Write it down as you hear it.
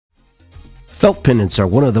Felt pennants are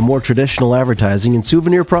one of the more traditional advertising and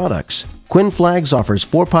souvenir products. Quinn Flags offers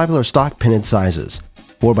 4 popular stock pennant sizes: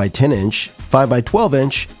 4x10 inch, 5x12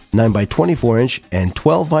 inch, 9x24 inch, and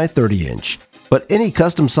 12x30 inch. But any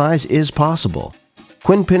custom size is possible.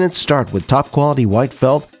 Quinn pennants start with top quality white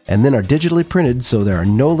felt and then are digitally printed, so there are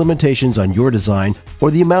no limitations on your design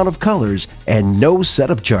or the amount of colors and no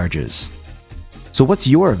setup charges. So what's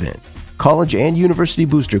your event? College and university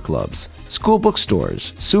booster clubs, school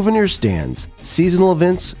bookstores, souvenir stands, seasonal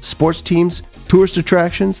events, sports teams, tourist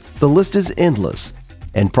attractions, the list is endless.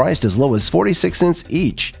 And priced as low as 46 cents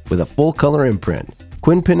each with a full color imprint.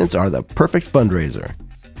 Quinn pennants are the perfect fundraiser.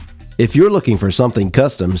 If you're looking for something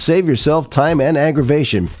custom, save yourself time and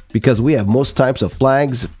aggravation because we have most types of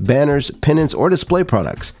flags, banners, pennants, or display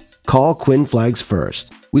products. Call Quinn Flags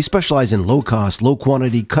first. We specialize in low-cost,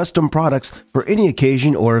 low-quantity custom products for any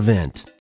occasion or event.